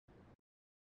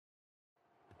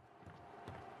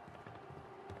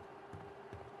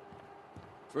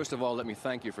First of all, let me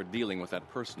thank you for dealing with that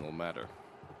personal matter.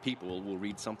 People will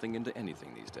read something into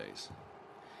anything these days.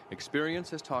 Experience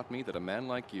has taught me that a man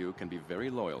like you can be very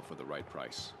loyal for the right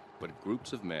price, but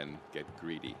groups of men get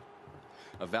greedy.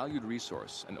 A valued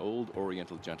resource, an old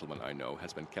Oriental gentleman I know,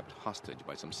 has been kept hostage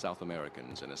by some South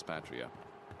Americans in Espatria.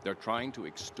 They're trying to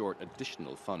extort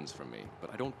additional funds from me, but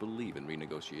I don't believe in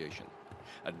renegotiation.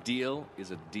 A deal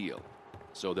is a deal,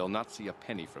 so they'll not see a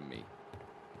penny from me.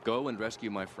 Go and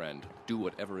rescue my friend. Do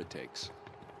whatever it takes.